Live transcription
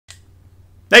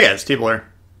Hey guys, T here.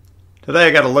 Today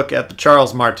I got to look at the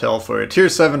Charles Martel for you. Tier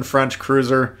 7 French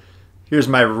cruiser. Here's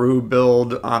my Roux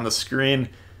build on the screen.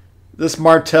 This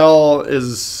Martel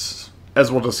is,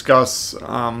 as we'll discuss,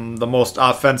 the most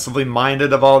offensively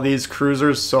minded of all these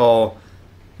cruisers, so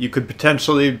you could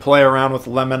potentially play around with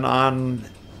Lemon on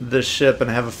this ship and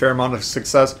have a fair amount of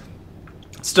success.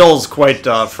 Still is quite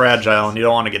fragile, and you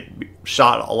don't want to get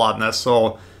shot a lot in this,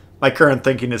 so my current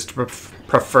thinking is to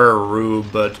prefer Roux,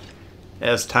 but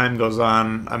as time goes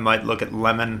on, I might look at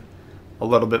Lemon a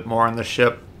little bit more on the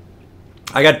ship.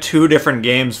 I got two different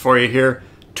games for you here.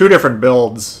 Two different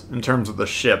builds in terms of the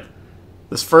ship.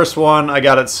 This first one, I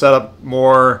got it set up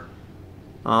more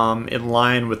in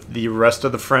line with the rest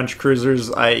of the French cruisers,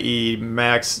 i.e.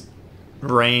 max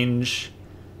range,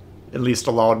 at least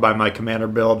allowed by my commander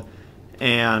build,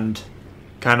 and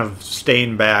kind of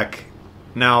staying back.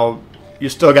 Now, you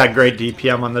still got great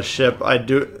DPM on this ship. At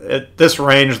this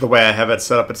range, the way I have it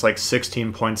set up, it's like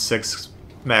 16.6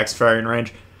 max firing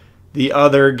range. The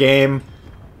other game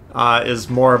is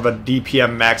more of a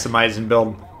DPM maximizing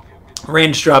build.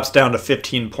 Range drops down to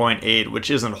 15.8,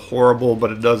 which isn't horrible,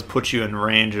 but it does put you in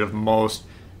range of most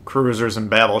cruisers and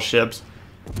battleships.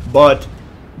 But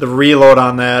the reload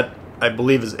on that, I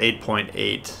believe, is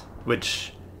 8.8,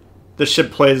 which this ship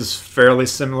plays fairly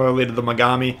similarly to the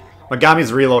Megami.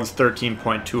 Megami's reload is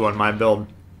 13.2 on my build.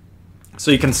 So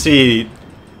you can see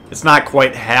it's not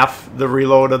quite half the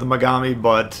reload of the Megami,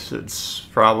 but it's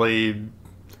probably,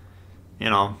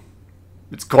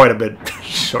 it's quite a bit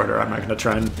shorter. I'm not going to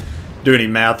try and do any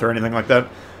math or anything like that.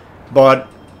 But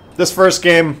this first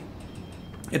game,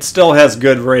 it still has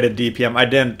good rated DPM. I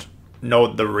didn't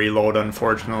note the reload,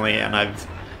 unfortunately, and I've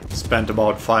spent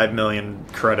about 5 million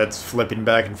credits flipping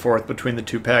back and forth between the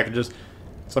two packages.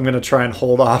 So I'm going to try and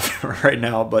hold off right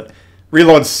now, but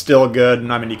reload's still good,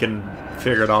 and I mean, you can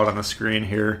figure it out on the screen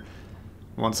here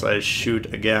once I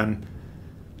shoot again.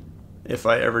 If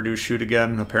I ever do shoot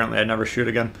again. Apparently I never shoot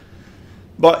again.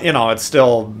 But, it's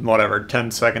still, whatever,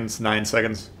 10 seconds, 9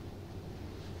 seconds.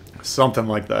 Something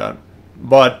like that.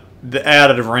 But the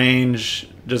added range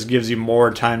just gives you more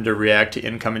time to react to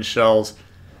incoming shells.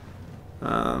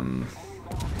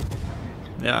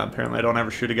 Yeah, apparently I don't ever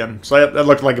shoot again. So that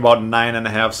looked like about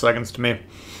 9.5 seconds to me.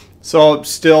 So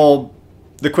still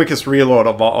the quickest reload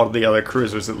of all of the other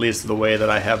cruisers, at least the way that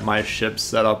I have my ships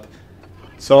set up.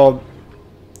 So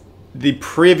the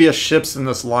previous ships in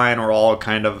this line were all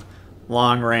kind of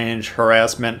long-range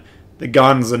harassment. The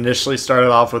guns initially started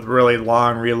off with really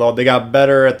long reload. They got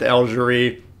better at the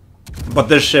Algerie, but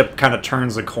this ship kind of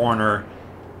turns the corner.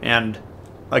 And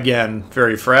again,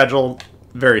 very fragile,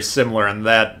 very similar in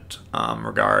that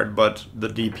regard, but the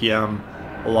DPM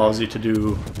allows you to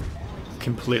do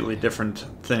completely different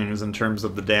things in terms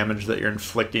of the damage that you're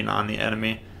inflicting on the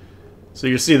enemy. So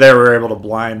you see there we're able to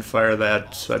blind fire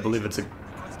that, I believe it's a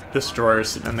destroyer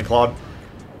sitting in the cloud.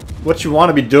 What you want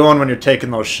to be doing when you're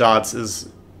taking those shots is,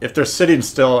 if they're sitting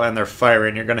still and they're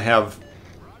firing, you're going to have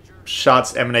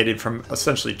shots emanating from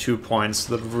essentially 2 points,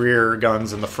 the rear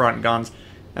guns and the front guns.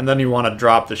 And then you want to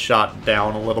drop the shot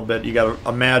down a little bit. You got to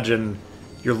imagine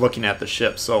you're looking at the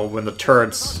ship. So when the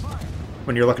turrets,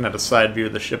 when you're looking at the side view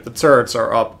of the ship, the turrets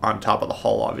are up on top of the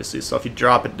hull, obviously. So if you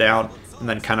drop it down and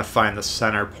then kind of find the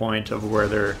center point of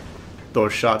where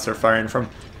those shots are firing from,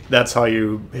 that's how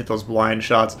you hit those blind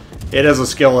shots. It is a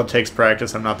skill that takes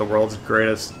practice. I'm not the world's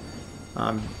greatest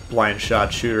blind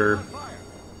shot shooter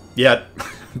yet,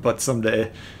 but someday.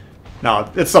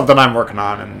 No, it's something I'm working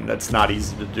on, and it's not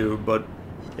easy to do, but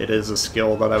it is a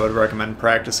skill that I would recommend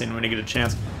practicing when you get a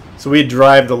chance. So we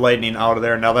drive the Lightning out of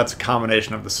there. Now that's a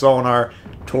combination of the sonar,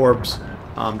 torps,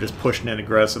 just pushing it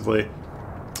aggressively.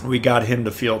 We got him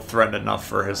to feel threatened enough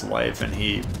for his life, and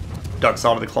he ducks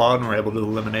out of the cloud, and we're able to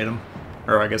eliminate him.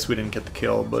 Or I guess we didn't get the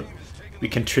kill, but we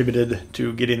contributed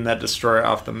to getting that destroyer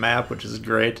off the map, which is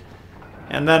great.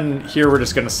 And then here we're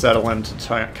just going to settle into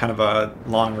kind of a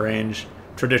long-range,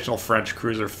 traditional French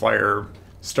cruiser fire,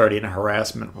 starting a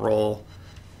harassment role.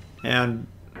 And,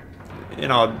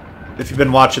 if you've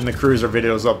been watching the cruiser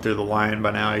videos up through the line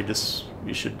by now,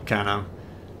 you should kind of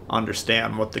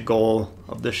understand what the goal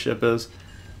of this ship is.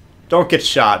 Don't get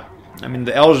shot. I mean,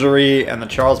 the Algerie and the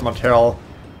Charles Martel,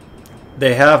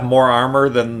 they have more armor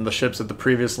than the ships at the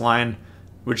previous line,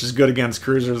 which is good against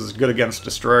cruisers, is good against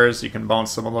destroyers. You can bounce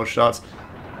some of those shots.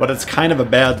 But it's kind of a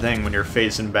bad thing when you're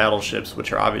facing battleships,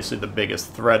 which are obviously the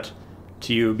biggest threat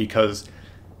to you, because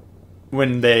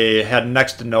when they had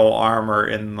next to no armor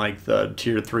in like the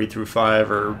tier 3 through 5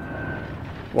 or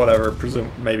whatever,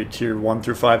 maybe tier 1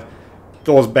 through 5,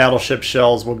 those battleship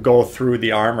shells will go through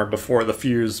the armor before the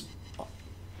fuse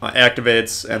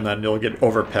activates, and then you'll get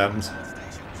overpens.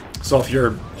 So if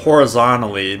you're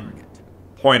horizontally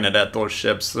pointed at those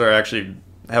ships, they actually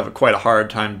have quite a hard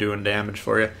time doing damage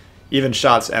for you. Even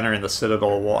shots entering the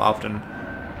Citadel will often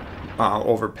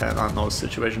overpen on those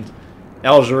situations.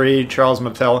 Algerie, Charles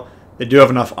Martel, they do have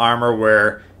enough armor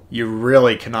where you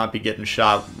really cannot be getting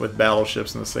shot with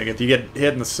battleships in this thing. If you get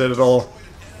hit in the Citadel,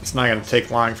 it's not going to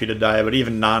take long for you to die, but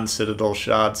even non-Citadel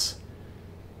shots,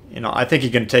 you know, I think you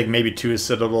can take maybe 2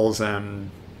 Citadels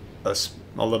and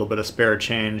a little bit of spare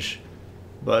change,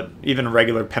 but even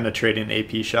regular penetrating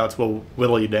AP shots will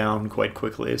whittle you down quite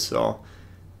quickly, so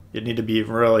you need to be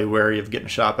really wary of getting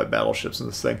shot by battleships in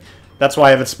this thing. That's why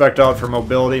I have it spec'd out for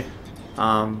mobility.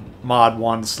 Mod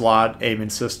 1 slot aiming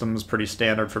systems, pretty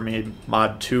standard for me.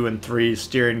 Mod 2 and 3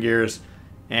 steering gears.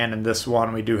 And in this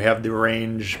one we do have the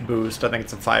range boost. I think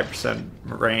it's a 5%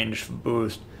 range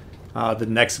boost. The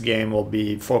next game will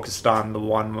be focused on the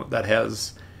one that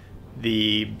has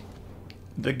the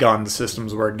gun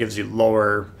systems where it gives you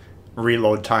lower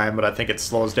reload time, but I think it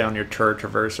slows down your turret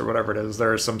traverse or whatever it is.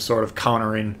 There is some sort of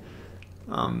countering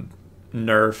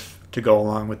nerf to go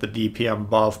along with the DPM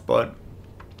buff, but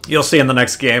you'll see in the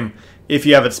next game, if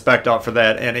you have it spec'd out for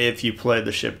that, and if you play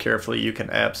the ship carefully, you can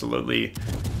absolutely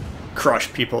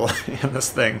crush people in this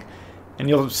thing. And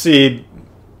you'll see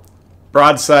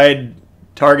broadside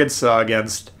targets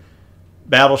against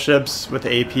battleships with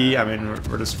AP. I mean,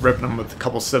 we're just ripping them with a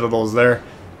couple Citadels there.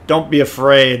 Don't be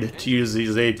afraid to use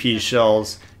these AP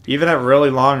shells, even at really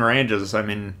long ranges. I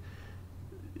mean,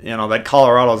 you know, that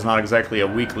Colorado is not exactly a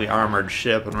weakly armored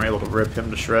ship, and we're able to rip him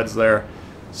to shreds there.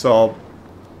 So,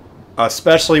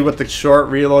 especially with the short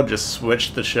reload, just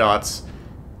switch the shots.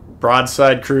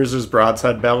 Broadside cruisers,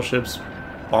 broadside battleships,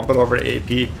 bump it over to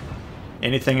AP.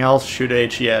 Anything else, shoot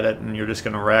HE at it, and you're just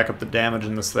going to rack up the damage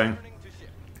in this thing.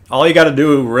 All you got to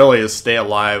do really is stay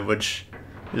alive, which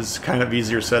is kind of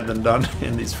easier said than done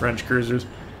in these French cruisers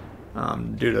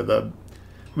due to the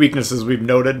weaknesses we've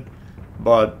noted.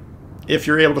 But if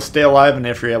you're able to stay alive and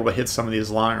if you're able to hit some of these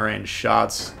long-range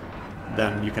shots,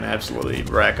 then you can absolutely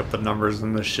rack up the numbers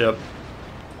in this ship.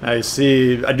 Now you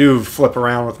see, I do flip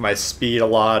around with my speed a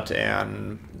lot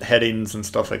and headings and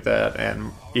stuff like that,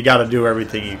 and you got to do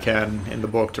everything you can in the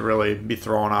book to really be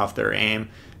throwing off their aim,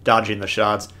 dodging the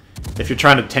shots. If you're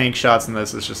trying to tank shots in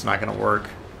this, it's just not going to work.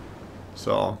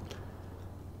 So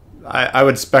I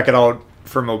would spec it out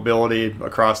for mobility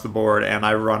across the board, and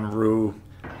I run Rue.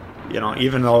 You know,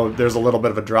 even though there's a little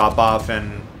bit of a drop off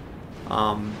in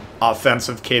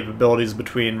offensive capabilities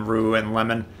between Rue and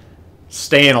Lemon,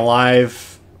 staying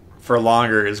alive for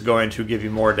longer is going to give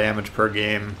you more damage per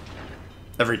game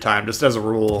every time, just as a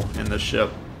rule in this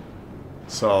ship.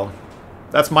 So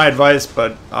that's my advice,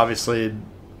 but obviously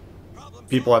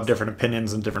people have different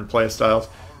opinions and different play styles,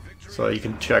 so you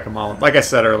can check them out. Like I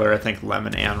said earlier, I think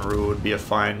Lemon and Rue would be a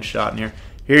fine shot in here.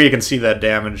 Here you can see that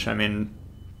damage. I mean,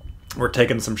 we're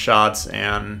taking some shots,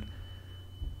 and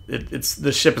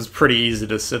the ship is pretty easy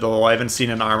to Citadel. I haven't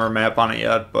seen an armor map on it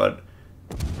yet, but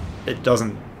it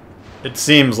doesn't. It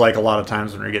seems like a lot of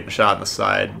times when you're getting shot in the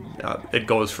side, it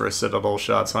goes for a Citadel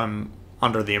shot, so I'm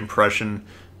under the impression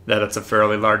that it's a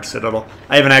fairly large Citadel.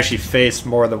 I haven't actually faced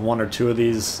more than 1 or 2 of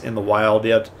these in the wild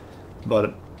yet,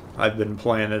 but I've been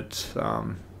playing it, you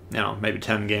know, maybe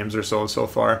 10 games or so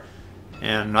far,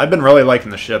 and I've been really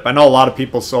liking the ship. I know a lot of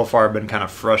people so far have been kind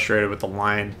of frustrated with the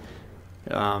line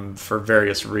for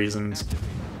various reasons,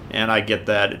 and I get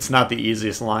that. It's not the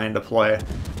easiest line to play,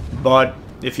 but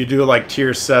if you do like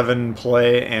tier 7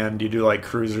 play and you do like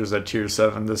cruisers at tier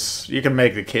 7, you can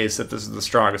make the case that this is the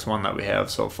strongest one that we have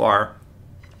so far.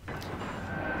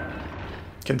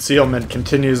 Concealment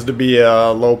continues to be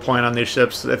a low point on these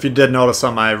ships. If you did notice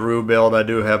on my Rue build, I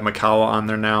do have Makawa on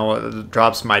there now. It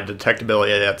drops my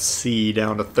detectability at C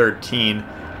down to 13,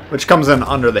 which comes in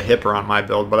under the hipper on my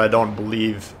build, but I don't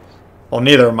believe... Well,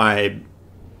 neither of my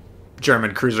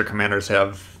German cruiser commanders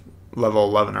have level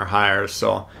 11 or higher,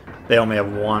 so they only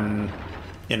have 1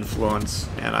 influence,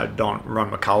 and I don't run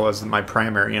Makawa as my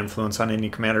primary influence on any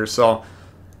commander, so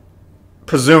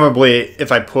presumably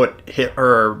if I put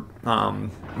Makawa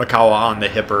on the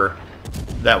hipper,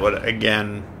 that would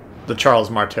again, the Charles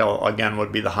Martel again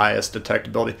would be the highest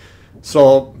detectability.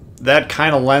 So that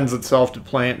kind of lends itself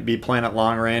to be playing at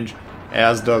long range,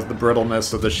 as does the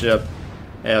brittleness of the ship,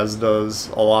 as does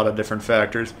a lot of different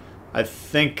factors. I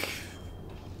think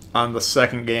on the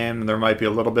second game there might be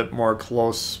a little bit more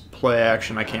close play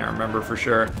action. I can't remember for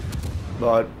sure,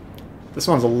 but this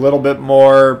one's a little bit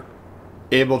more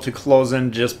able to close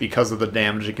in just because of the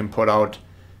damage it can put out.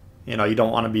 You know, you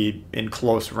don't want to be in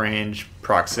close range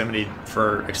proximity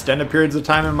for extended periods of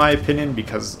time, in my opinion,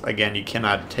 because again, you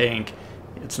cannot tank.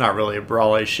 It's not really a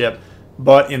brawly ship,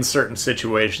 But in certain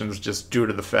situations, just due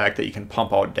to the fact that you can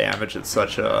pump out damage at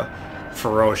such a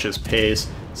ferocious pace,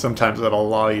 sometimes that'll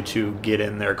allow you to get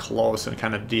in there close and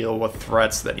kind of deal with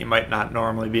threats that you might not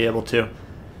normally be able to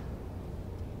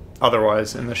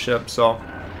otherwise in the ship. So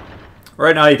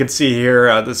right now you can see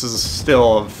here, this is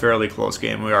still a fairly close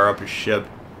game. We are up a ship,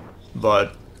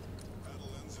 but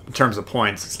in terms of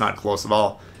points, it's not close at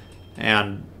all.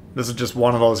 And this is just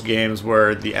one of those games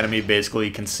where the enemy basically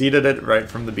conceded it right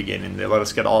from the beginning. They let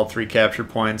us get all 3 capture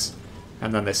points,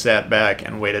 and then they sat back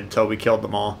and waited until we killed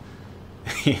them all.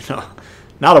 You know,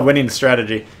 not a winning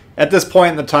strategy. At this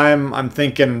point in the time, I'm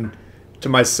thinking to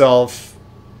myself,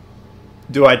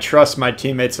 do I trust my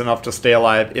teammates enough to stay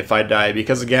alive if I die?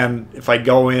 Because again, if I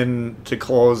go in to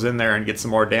close in there and get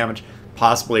some more damage,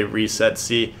 possibly reset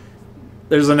C,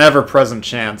 there's an ever-present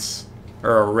chance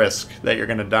or a risk that you're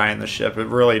going to die in the ship. It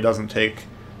really doesn't take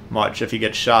much. If you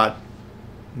get shot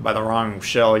by the wrong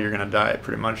shell, you're going to die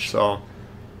pretty much. So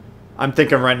I'm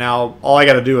thinking right now, all I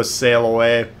got to do is sail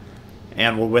away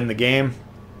and we'll win the game.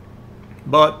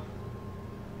 But,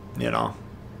 you know,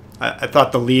 I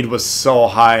thought the lead was so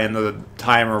high and the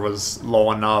timer was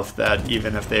low enough that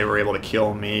even if they were able to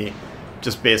kill me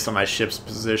just based on my ship's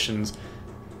positions,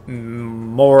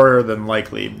 more than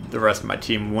likely the rest of my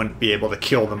team wouldn't be able to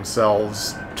kill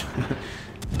themselves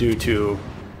due to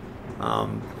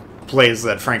plays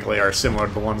that frankly are similar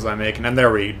to the ones I'm making. And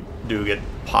there we do get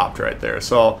popped right there.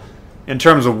 So in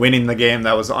terms of winning the game,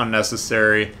 that was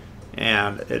unnecessary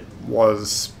and it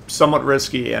was somewhat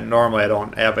risky, and normally I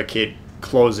don't advocate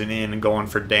closing in and going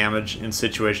for damage in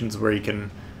situations where you can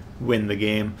win the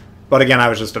game. But again, I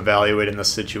was just evaluating the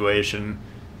situation,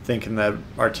 thinking that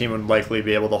our team would likely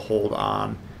be able to hold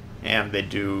on, and they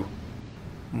do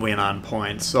win on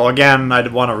points. So again,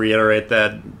 I'd want to reiterate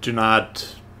that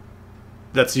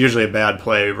that's usually a bad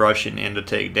play, rushing in to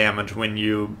take damage when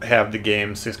you have the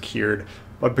game secured.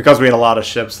 But because we had a lot of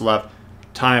ships left,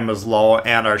 time was low,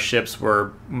 and our ships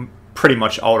were pretty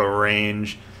much out of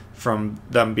range from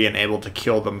them being able to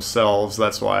kill themselves.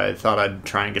 That's why I thought I'd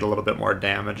try and get a little bit more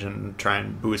damage and try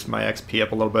and boost my XP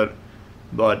up a little bit.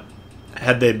 But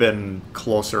had they been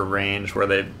closer range where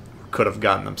they could have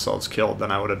gotten themselves killed,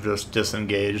 then I would have just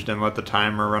disengaged and let the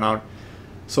timer run out.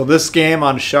 So this game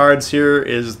on shards here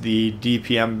is the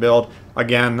DPM build.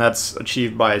 Again, that's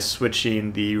achieved by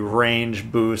switching the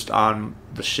range boost on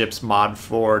the ship's mod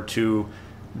 4 to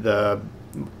the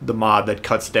mod that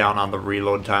cuts down on the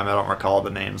reload time. I don't recall the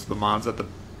names of the mods at the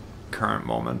current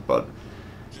moment, but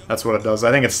that's what it does.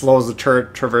 I think it slows the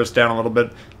turret traverse down a little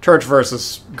bit. Turret traverse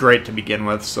is great to begin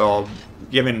with, so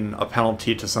giving a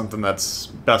penalty to something that's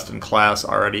best in class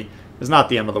already is not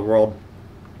the end of the world.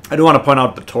 I do want to point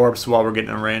out the torps while we're getting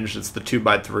in range. It's the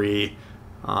 2x3,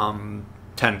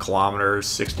 10 kilometers,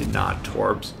 60 knot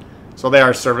torps. So they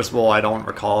are serviceable. I don't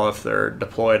recall if they're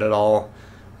deployed at all.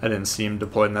 I didn't see them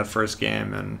deployed in that first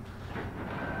game, and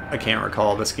I can't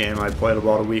recall this game. I played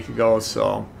about a week ago,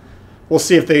 so we'll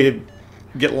see if they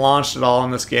get launched at all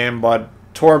in this game. But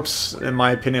torps, in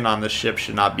my opinion, on this ship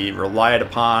should not be relied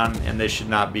upon, and they should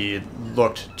not be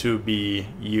looked to be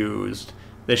used.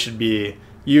 They should be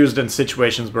used in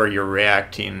situations where you're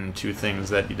reacting to things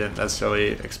that you didn't necessarily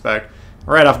expect.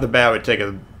 Right off the bat, we take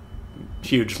a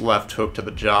huge left hook to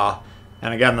the jaw,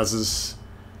 and again, this is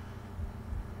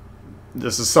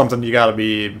something you got to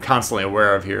be constantly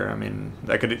aware of here. I mean,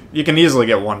 you can easily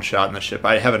get one shot in the ship.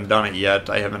 I haven't done it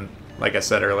yet. I haven't, like I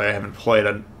said earlier, I haven't played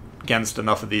against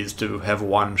enough of these to have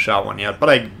one shot one yet, but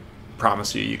I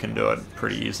promise you can do it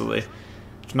pretty easily.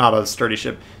 It's not a sturdy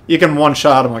ship. You can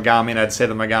one-shot a Megami, and I'd say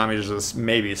the Megami is just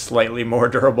maybe slightly more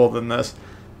durable than this,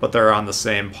 but they're on the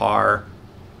same par.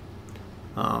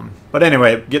 But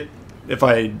anyway, if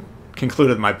I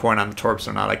concluded my point on the torps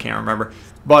or not, I can't remember.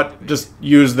 But just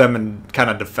use them in kind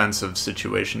of defensive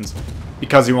situations.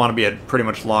 Because you want to be at pretty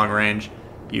much long range,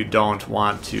 you don't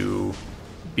want to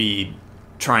be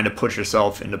trying to push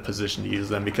yourself into position to use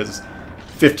them, because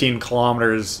 15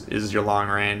 kilometers is your long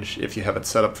range if you have it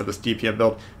set up for this DPM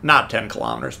build, not 10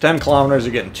 kilometers. 10 kilometers,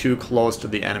 you're getting too close to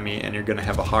the enemy, and you're going to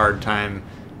have a hard time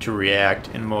to react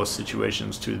in most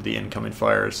situations to the incoming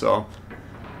fire. So,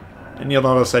 and you'll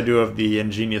notice I do have the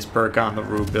ingenious perk on the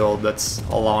Rue build that's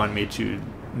allowing me to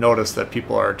notice that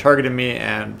people are targeting me,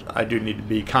 and I do need to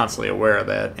be constantly aware of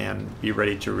that and be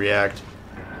ready to react.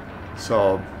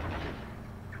 So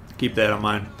keep that in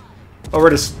mind. But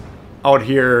we're just out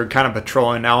here kind of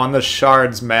patrolling. Now on the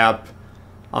shards map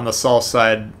on the south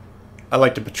side, I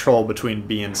like to patrol between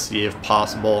B and C if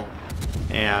possible,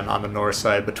 and on the north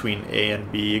side between A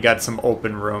and B. You got some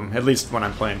open room, at least when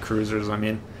I'm playing cruisers. I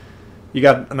mean, you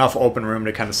got enough open room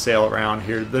to kind of sail around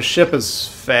here. The ship is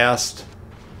fast,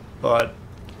 but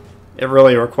it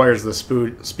really requires the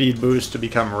speed boost to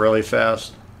become really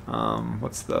fast.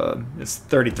 It's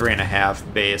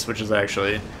 33.5 base, which is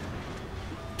actually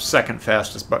second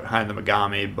fastest behind the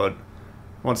Megami, but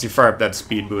once you fire up that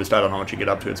speed boost, I don't know what you get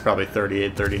up to. It's probably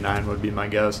 38, 39 would be my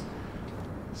guess.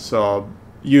 So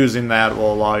using that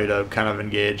will allow you to kind of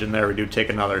engage, and there we do take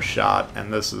another shot,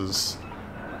 and this is,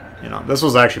 this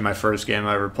was actually my first game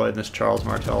I ever played in this Charles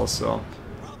Martel, so...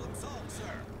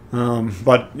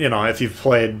 but, if you've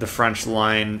played the French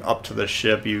line up to the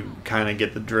ship, you kind of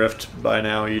get the drift by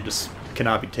now. You just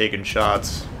cannot be taking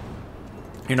shots.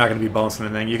 You're not going to be bouncing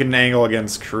anything. You can angle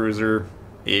against cruiser,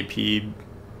 AP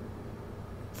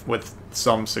with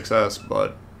some success,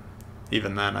 but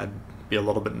even then I'd be a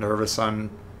little bit nervous on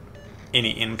any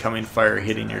incoming fire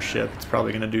hitting your ship. It's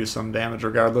probably going to do some damage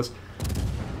regardless.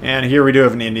 And here we do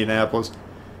have an Indianapolis,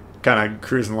 kind of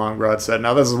cruising along broadside.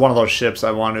 Now this is one of those ships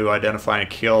I want to identify and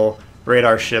kill.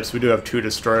 Radar ships, we do have 2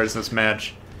 destroyers in this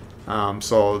match,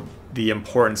 so the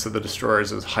importance of the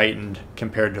destroyers is heightened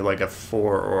compared to like a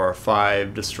 4 or a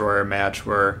 5 destroyer match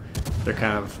where they're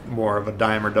kind of more of a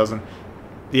dime or dozen.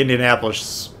 The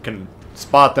Indianapolis can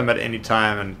spot them at any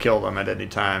time and kill them at any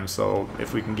time, so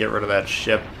if we can get rid of that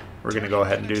ship, we're going to go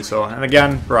ahead and do so. And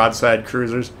again, broadside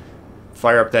cruisers,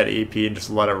 fire up that AP and just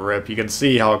let it rip. You can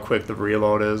see how quick the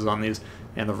reload is on these,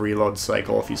 and the reload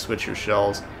cycle if you switch your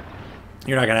shells.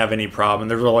 You're not going to have any problem.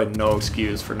 There's really no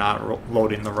excuse for not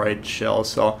loading the right shell.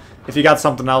 So if you got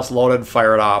something else loaded,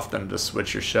 fire it off, then just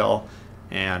switch your shell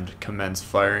and commence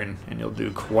firing, and you'll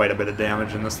do quite a bit of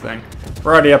damage in this thing.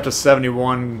 We're already up to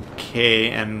 71k,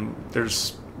 and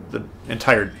there's the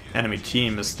entire enemy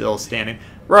team is still standing.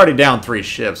 We're already down 3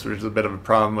 ships, which is a bit of a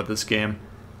problem with this game.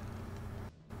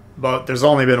 But there's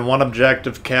only been 1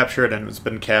 objective captured, and it's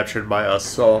been captured by us.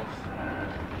 So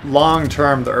long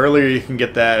term, the earlier you can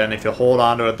get that, and if you hold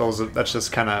on to it, that's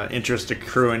just kind of interest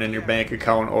accruing in your bank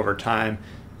account over time.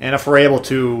 And if we're able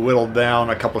to whittle down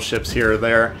a couple ships here or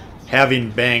there,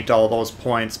 having banked all those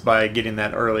points by getting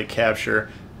that early capture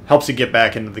helps you get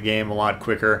back into the game a lot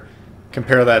quicker.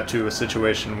 Compare that to a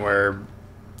situation where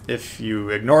if you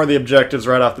ignore the objectives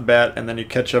right off the bat and then you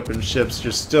catch up in ships,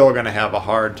 you're still going to have a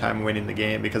hard time winning the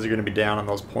game because you're going to be down on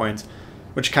those points,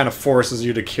 which kind of forces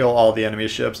you to kill all the enemy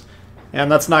ships. And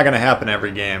that's not going to happen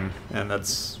every game, and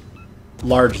that's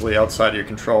largely outside of your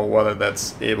control whether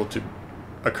that's able to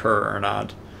occur or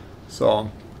not. So,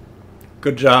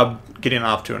 good job getting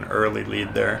off to an early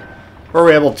lead there.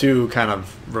 We're able to kind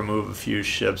of remove a few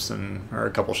ships, or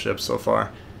a couple ships so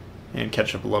far, and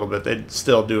catch up a little bit. They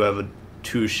still do have a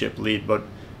 2-ship lead, but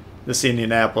this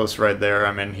Indianapolis right there,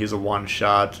 I mean, he's a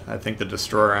one-shot. I think the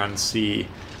destroyer on sea,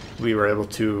 we were able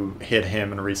to hit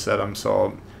him and reset him,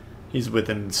 so he's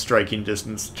within striking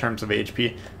distance in terms of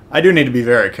HP. I do need to be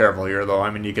very careful here, though. I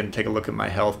mean, you can take a look at my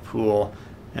health pool,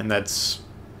 and that's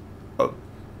a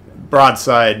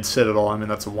broadside Citadel. I mean,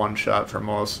 that's a one-shot for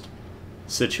most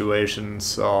situations,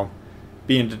 so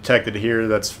being detected here,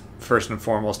 that's first and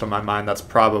foremost on my mind. That's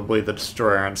probably the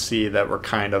destroyer on sea that we're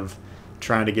kind of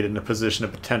trying to get in a position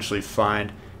to potentially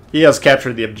find. He has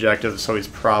captured the objective, so he's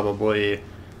probably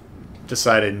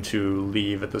deciding to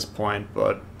leave at this point,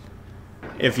 but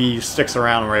if he sticks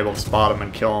around and we're able to spot him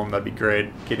and kill him, that'd be great.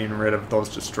 Getting rid of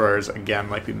those destroyers, again,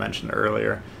 like we mentioned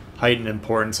earlier, heightened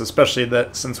importance, especially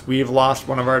that since we've lost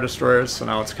one of our destroyers, so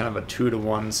now it's kind of a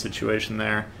 2-to-1 situation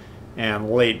there. And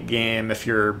late game, if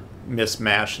you're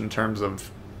mismatched in terms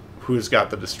of who's got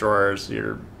the destroyers,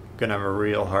 you're going to have a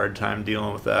real hard time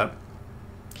dealing with that.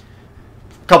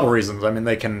 A couple reasons. I mean,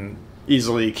 they can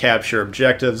easily capture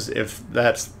objectives if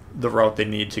that's the route they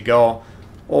need to go,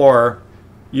 or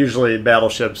usually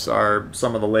battleships are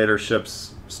some of the later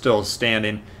ships still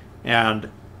standing, and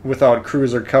without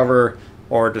cruiser cover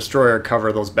or destroyer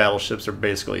cover, those battleships are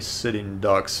basically sitting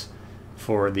ducks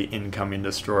for the incoming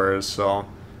destroyers. So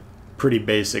pretty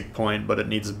basic point, but it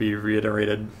needs to be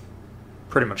reiterated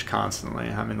pretty much constantly.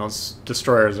 I mean, those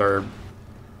destroyers are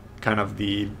kind of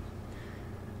the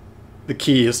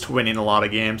keys to winning a lot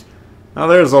of games. Now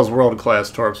there's those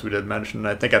world-class torps we did mention.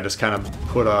 I think I just kind of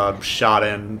put a shot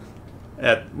in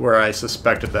at where I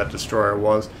suspected that destroyer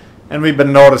was. And we've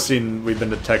been noticing we've been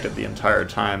detected the entire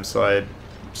time, so I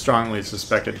strongly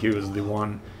suspected he was the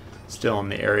one still in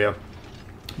the area.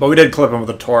 But we did clip him with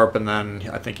a torp, and then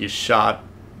I think he shot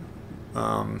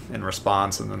in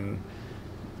response, and then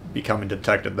becoming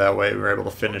detected that way, we were able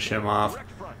to finish him off.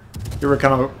 We were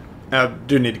kind of... I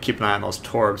do need to keep an eye on those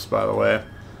torps, by the way.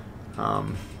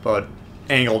 But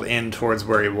angled in towards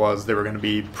where he was, they were going to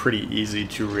be pretty easy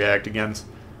to react against.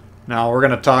 Now, we're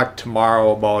going to talk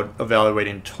tomorrow about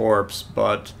evaluating torps,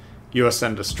 but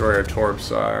USN destroyer torps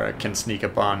can sneak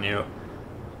up on you.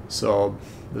 So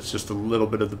that's just a little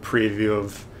bit of the preview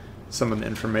of some of the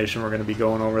information we're going to be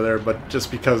going over there. But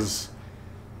just because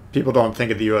people don't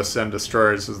think of the USN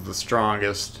destroyers as the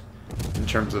strongest in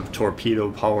terms of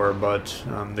torpedo power, but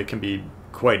they can be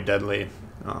quite deadly.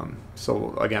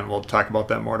 So again, we'll talk about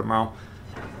that more tomorrow.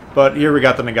 But here we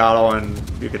got the Nagato,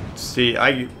 and you could see,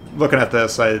 looking at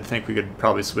this, I think we could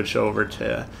probably switch over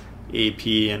to AP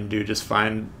and do just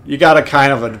fine. You got to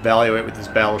kind of evaluate with these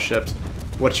battleships.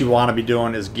 What you want to be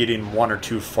doing is getting 1 or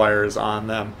 2 fires on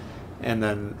them, and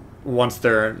then once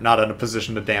they're not in a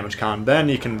position to damage con, then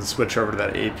you can switch over to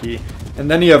that AP.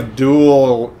 And then you have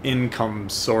dual income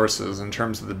sources in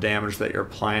terms of the damage that you're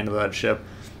applying to that ship.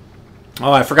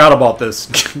 Oh, I forgot about this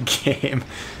game.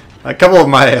 A couple of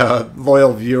my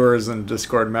loyal viewers and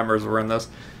Discord members were in this,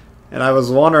 and I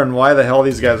was wondering why the hell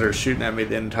these guys are shooting at me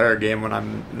the entire game when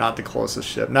I'm not the closest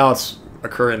ship. Now it's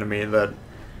occurring to me that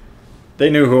they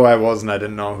knew who I was and I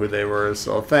didn't know who they were,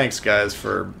 so thanks guys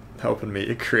for helping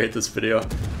me create this video.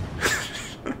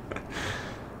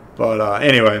 But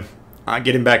anyway,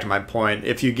 getting back to my point,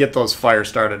 if you get those fires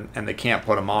started and they can't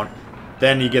put them out,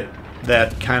 then you get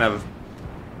that kind of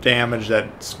damage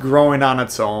that's growing on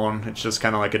its own. It's just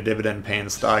kind of like a dividend paying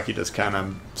stock. You just kind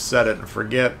of set it and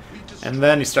forget, and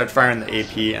then you start firing the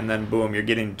AP, and then boom, you're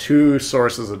getting 2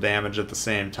 sources of damage at the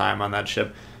same time on that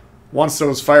ship. Once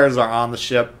those fires are on the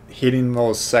ship, hitting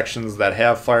those sections that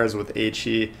have fires with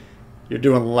HE, you're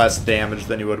doing less damage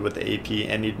than you would with the AP,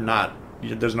 and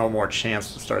there's no more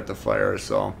chance to start the fire.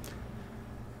 So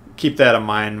keep that in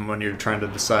mind when you're trying to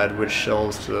decide which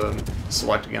shells to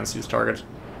select against these targets.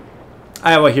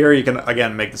 Iowa here, you can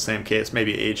again make the same case.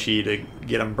 Maybe HE to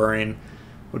get them burning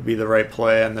would be the right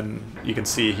play, and then you can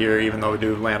see here, even though we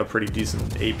do land a pretty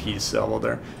decent AP salvo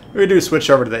there, we do switch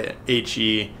over to the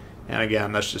HE, and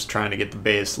again, that's just trying to get the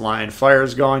baseline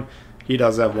fires going. He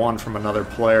does have one from another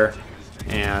player,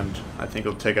 and I think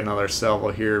he'll take another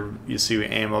salvo here. You see we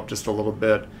aim up just a little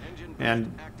bit,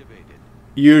 and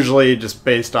usually just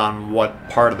based on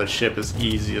what part of the ship is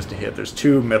easiest to hit. There's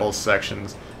 2 middle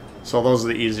sections, so those are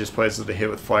the easiest places to hit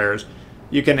with fires.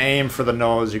 You can aim for the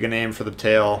nose, you can aim for the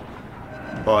tail,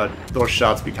 but those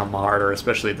shots become harder,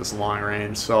 especially at this long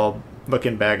range. So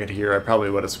looking back at here, I probably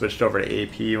would have switched over to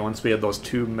AP once we had those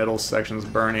 2 middle sections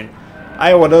burning.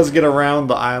 Iowa does get around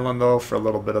the island though for a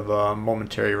little bit of a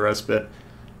momentary respite,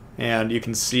 and you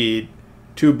can see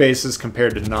 2 bases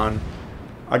compared to none.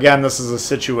 Again, this is a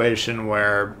situation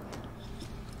where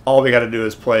all we got to do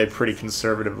is play pretty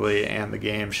conservatively and the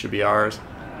game should be ours.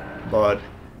 But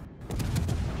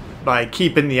by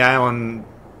keeping the island,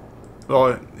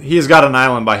 well, he's got an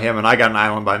island by him and I got an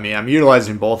island by me. I'm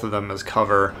utilizing both of them as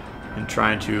cover and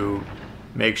trying to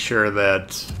make sure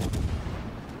that,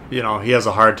 you know, he has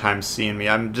a hard time seeing me.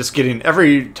 I'm just getting,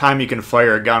 every time you can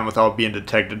fire a gun without being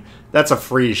detected, that's a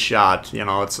free shot. You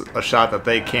know, it's a shot that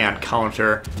they can't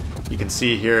counter. You can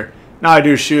see here. Now I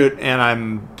do shoot and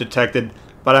I'm detected,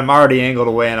 but I'm already angled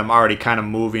away and I'm already kind of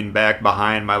moving back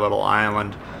behind my little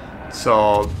island.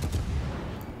 So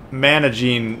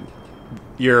managing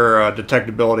your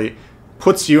detectability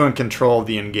puts you in control of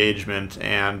the engagement,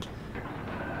 and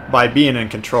by being in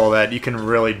control of that, you can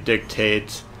really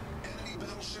dictate,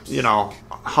 you know,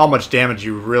 how much damage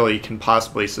you really can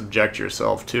possibly subject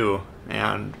yourself to.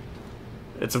 And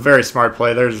it's a very smart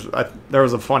play. There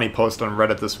was a funny post on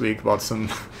Reddit this week about some,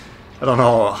 I don't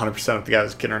know 100% if the guy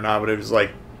was kidding or not, but it was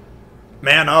like,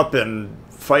 man up and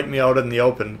fight me out in the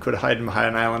open, quit hiding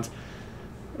behind islands.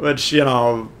 Which, you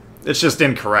know, it's just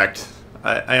incorrect.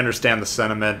 I understand the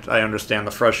sentiment. I understand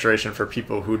the frustration for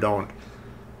people who don't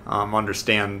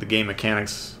understand the game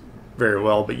mechanics very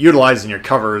well. But utilizing your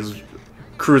cover is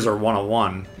Cruiser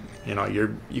 101. You know,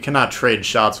 you cannot trade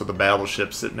shots with a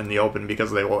battleship sitting in the open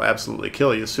because they will absolutely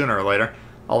kill you sooner or later.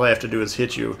 All they have to do is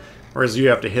hit you, whereas you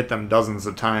have to hit them dozens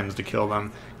of times to kill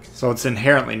them. So it's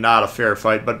inherently not a fair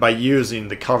fight, but by using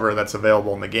the cover that's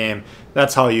available in the game,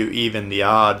 that's how you even the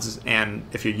odds, and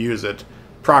if you use it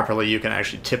properly, you can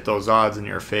actually tip those odds in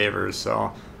your favor.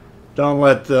 So don't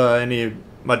let any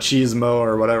machismo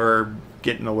or whatever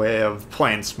get in the way of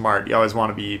playing smart. You always want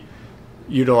to be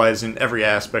utilizing every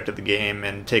aspect of the game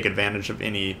and take advantage of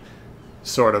any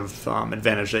sort of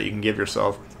advantage that you can give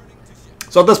yourself.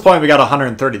 So at this point we got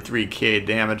 133k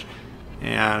damage,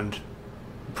 and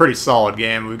pretty solid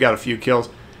game. We've got a few kills,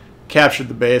 captured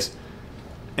the base,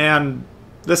 and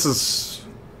this is,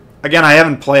 again, I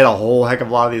haven't played a whole heck of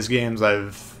a lot of these games.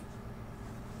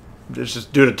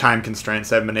 Just due to time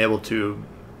constraints, I haven't been able to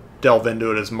delve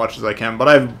into it as much as I can, but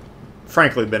I've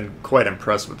frankly been quite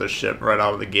impressed with this ship right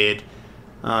out of the gate.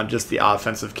 Just the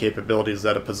offensive capabilities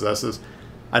that it possesses.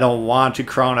 I don't want to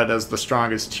crown it as the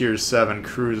strongest tier 7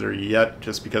 cruiser yet,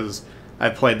 just because I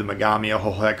played the Megami a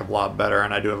whole heck of a lot better,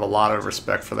 and I do have a lot of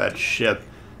respect for that ship.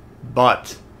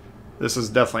 But this is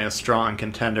definitely a strong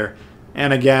contender.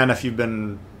 And again, if you've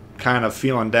been kind of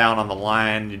feeling down on the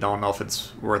line, you don't know if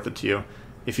it's worth it to you.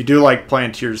 If you do like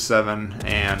playing tier 7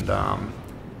 and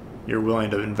you're willing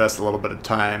to invest a little bit of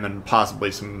time and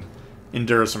possibly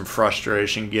endure some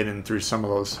frustration getting through some of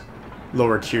those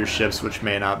lower tier ships, which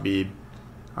may not be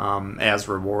as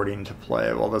rewarding to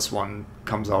play, well, this one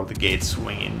comes out of the gate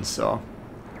swinging, so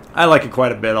I like it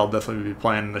quite a bit. I'll definitely be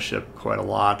playing the ship quite a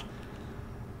lot.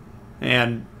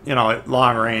 And, you know, at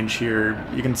long range here,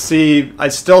 you can see I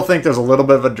still think there's a little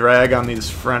bit of a drag on these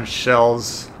French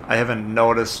shells. I haven't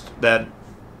noticed that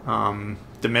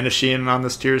diminishing on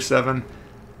this tier 7,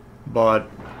 but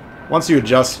once you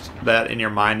adjust that in your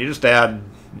mind, you just add,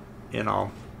 you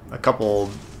know,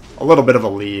 a little bit of a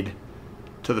lead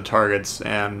to the targets,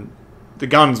 and the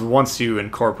guns, once you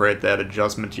incorporate that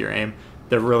adjustment to your aim,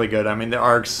 they're really good. I mean, the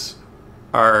arcs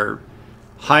are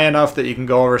high enough that you can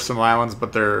go over some islands,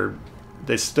 but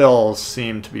they still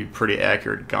seem to be pretty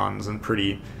accurate guns and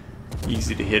pretty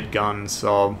easy to hit guns.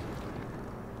 So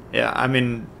yeah, I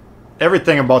mean,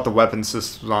 everything about the weapon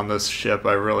systems on this ship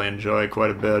I really enjoy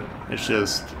quite a bit. It's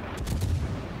just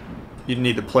you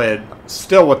need to play it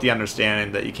still with the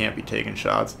understanding that you can't be taking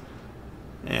shots.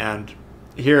 And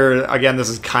here, again, this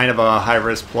is kind of a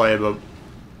high-risk play, but,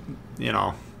 you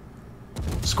know,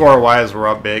 score-wise, we're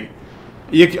up big.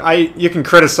 You can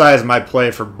criticize my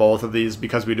play for both of these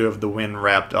because we do have the win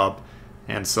wrapped up.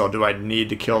 And so do I need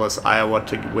to kill this Iowa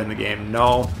to win the game?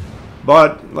 No.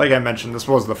 But, like I mentioned, this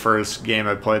was the first game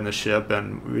I played in the ship,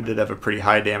 and we did have a pretty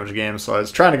high damage game, so I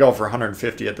was trying to go for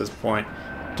 150 at this point,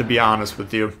 to be honest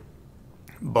with you.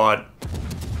 But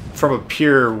from a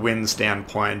pure win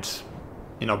standpoint,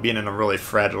 you know, being in a really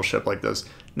fragile ship like this,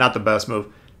 not the best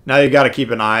move. Now you got to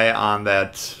keep an eye on the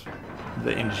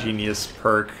ingenious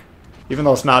perk. Even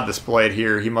though it's not displayed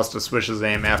here, he must have switched his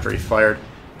aim after he fired.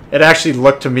 It actually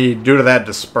looked to me, due to that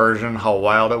dispersion, how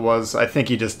wild it was. I think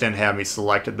he just didn't have me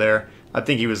selected there. I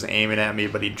think he was aiming at me,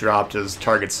 but he dropped his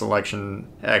target selection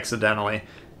accidentally.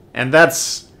 And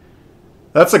that's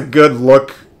a good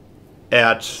look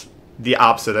at the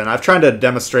opposite. And I've tried to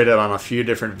demonstrate it on a few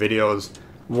different videos,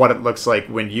 what it looks like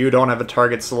when you don't have a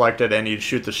target selected and you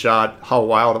shoot the shot, how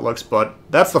wild it looks. But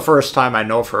that's the first time I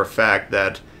know for a fact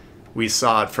that we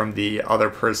saw it from the other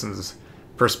person's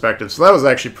perspective. So that was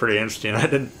actually pretty interesting. I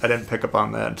didn't pick up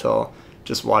on that until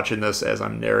just watching this as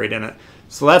I'm narrating it.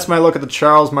 So that's my look at the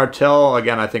Charles Martel.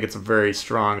 Again, I think it's a very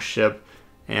strong ship,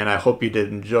 and I hope you did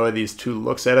enjoy these two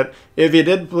looks at it. If you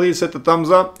did, please hit the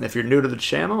thumbs up. If you're new to the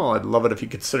channel, I'd love it if you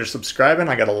consider subscribing.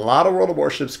 I got a lot of World of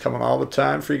Warships coming all the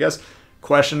time for you guys.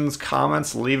 Questions,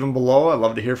 comments, leave them below. I'd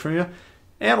love to hear from you.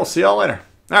 And we'll see y'all later.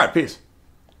 All right, peace.